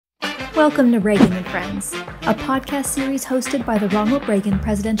Welcome to Reagan and Friends, a podcast series hosted by the Ronald Reagan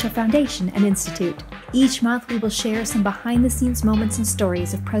Presidential Foundation and Institute. Each month we will share some behind-the-scenes moments and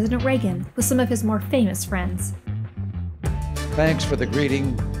stories of President Reagan with some of his more famous friends. Thanks for the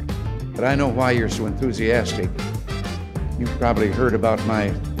greeting, but I know why you're so enthusiastic. You've probably heard about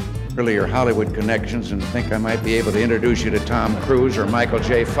my earlier Hollywood connections and think I might be able to introduce you to Tom Cruise or Michael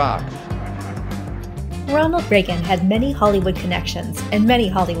J. Fox. Ronald Reagan had many Hollywood connections and many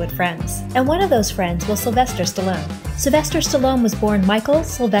Hollywood friends, and one of those friends was Sylvester Stallone. Sylvester Stallone was born Michael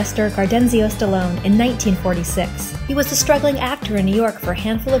Sylvester Gardenzio Stallone in 1946. He was a struggling actor in New York for a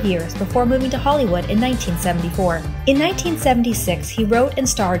handful of years before moving to Hollywood in 1974. In 1976, he wrote and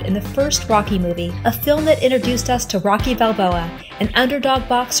starred in the first Rocky movie, a film that introduced us to Rocky Balboa, an underdog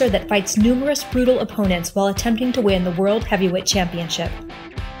boxer that fights numerous brutal opponents while attempting to win the World Heavyweight Championship.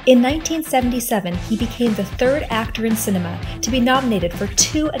 In 1977, he became the third actor in cinema to be nominated for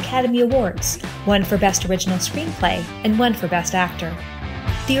 2 Academy Awards, one for Best Original Screenplay and one for Best Actor.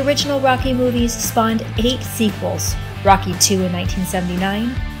 The original Rocky movies spawned 8 sequels: Rocky II in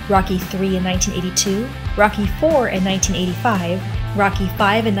 1979, Rocky III in 1982, Rocky IV in 1985, Rocky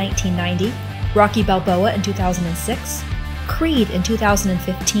V in 1990, Rocky Balboa in 2006, Creed in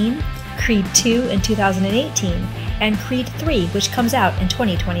 2015, Creed II in 2018, and Creed III, which comes out in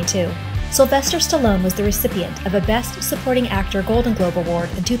 2022. Sylvester Stallone was the recipient of a Best Supporting Actor Golden Globe Award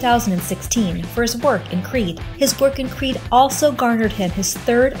in 2016 for his work in Creed. His work in Creed also garnered him his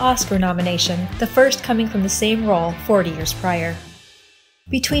 3rd Oscar nomination, the first coming from the same role 40 years prior.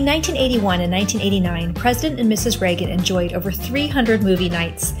 Between 1981 and 1989, President and Mrs. Reagan enjoyed over 300 movie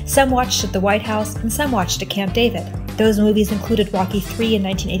nights, some watched at the White House and some watched at Camp David. Those movies included Rocky III in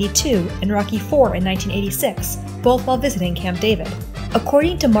 1982 and Rocky IV in 1986, both while visiting Camp David.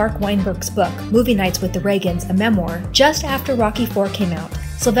 According to Mark Weinberg's book, Movie Nights with the Reagans, a memoir, just after Rocky IV came out,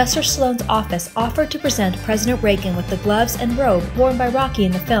 Sylvester Stallone's office offered to present President Reagan with the gloves and robe worn by Rocky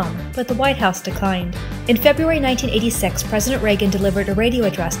in the film, but the White House declined. In February 1986, President Reagan delivered a radio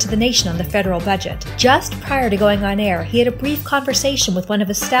address to the nation on the federal budget. Just prior to going on air, he had a brief conversation with one of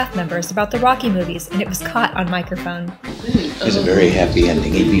his staff members about the Rocky movies, and it was caught on microphone. It's a very happy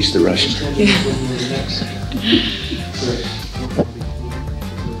ending. He beats the Russian.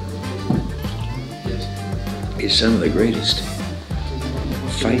 He's some of the greatest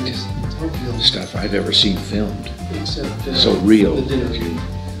fight stuff I've ever seen filmed. So real.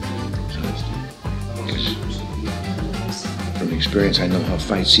 From experience, I know how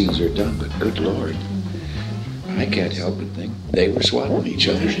fight scenes are done, but good Lord, I can't help but think they were swallowing each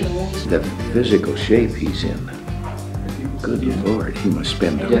other. The physical shape he's in, good Lord, he must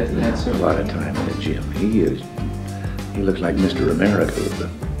spend a lot of time in the gym. He looks like Mr. America with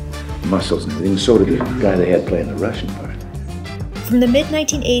the muscles and everything. So did the guy they had playing the Russian part. From the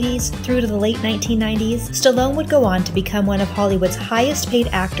mid-1980s through to the late 1990s, Stallone would go on to become one of Hollywood's highest-paid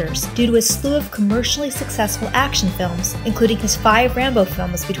actors due to his slew of commercially successful action films, including his 5 Rambo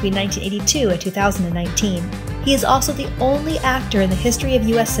films between 1982 and 2019. He is also the only actor in the history of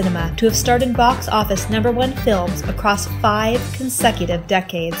U.S. cinema to have starred in box office #1 films across 5 consecutive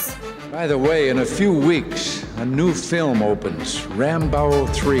decades. By the way, in a few weeks, a new film opens, Rambo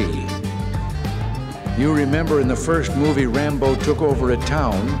 3. You remember in the first movie, Rambo took over a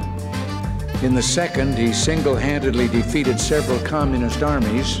town. In the second, he single-handedly defeated several communist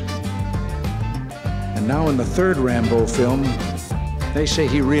armies. And now in the third Rambo film, they say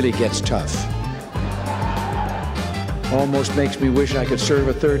he really gets tough. Almost makes me wish I could serve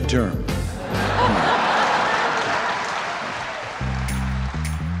a 3rd term.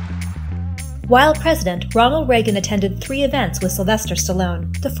 While president, Ronald Reagan attended 3 events with Sylvester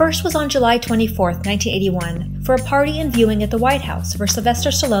Stallone. The first was on July 24, 1981, for a party and viewing at the White House for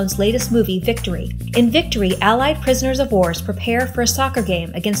Sylvester Stallone's latest movie, Victory. In Victory, Allied prisoners of war prepare for a soccer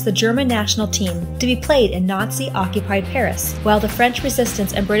game against the German national team to be played in Nazi-occupied Paris, while the French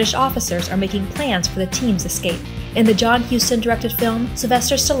resistance and British officers are making plans for the team's escape. In the John Huston-directed film,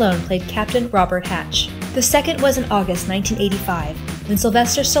 Sylvester Stallone played Captain Robert Hatch. The second was in August 1985, when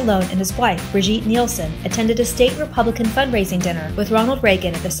Sylvester Stallone and his wife, Brigitte Nielsen, attended a state Republican fundraising dinner with Ronald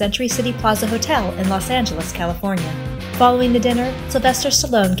Reagan at the Century City Plaza Hotel in Los Angeles, California. Following the dinner, Sylvester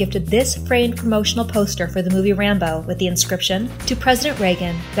Stallone gifted this framed promotional poster for the movie Rambo with the inscription, "To President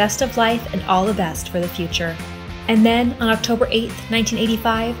Reagan, best of life and all the best for the future." And then, on October 8,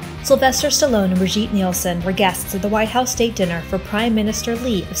 1985, Sylvester Stallone and Brigitte Nielsen were guests at the White House State Dinner for Prime Minister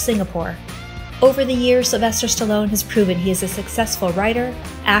Lee of Singapore. Over the years, Sylvester Stallone has proven he is a successful writer,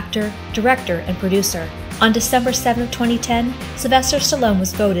 actor, director, and producer. On December 7, 2010, Sylvester Stallone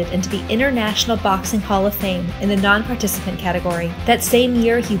was voted into the International Boxing Hall of Fame in the non-participant category. That same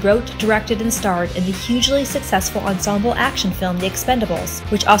year, he wrote, directed, and starred in the hugely successful ensemble action film The Expendables,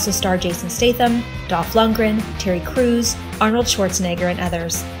 which also starred Jason Statham, Dolph Lundgren, Terry Crews, Arnold Schwarzenegger, and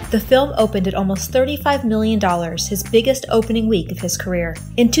others. The film opened at almost $35 million, his biggest opening week of his career.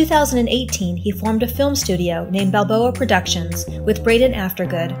 In 2018, he formed a film studio named Balboa Productions with Braden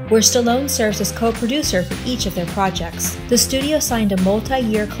Aftergood, where Stallone serves as co-producer for each of their projects. The studio signed a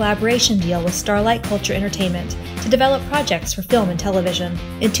multi-year collaboration deal with Starlight Culture Entertainment to develop projects for film and television.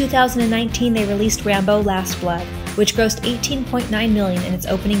 In 2019, they released Rambo: Last Blood, which grossed $18.9 million in its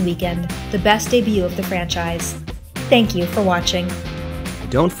opening weekend, the best debut of the franchise. Thank you for watching.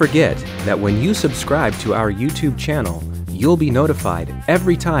 Don't forget that when you subscribe to our YouTube channel, you'll be notified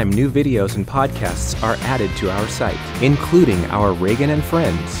every time new videos and podcasts are added to our site, including our Reagan and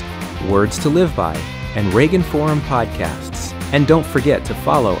Friends, Words to Live By, and Reagan Forum podcasts. And don't forget to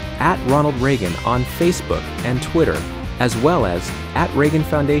follow @Ronald Reagan on Facebook and Twitter, as well as @Reagan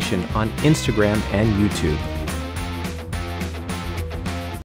Foundation on Instagram and YouTube.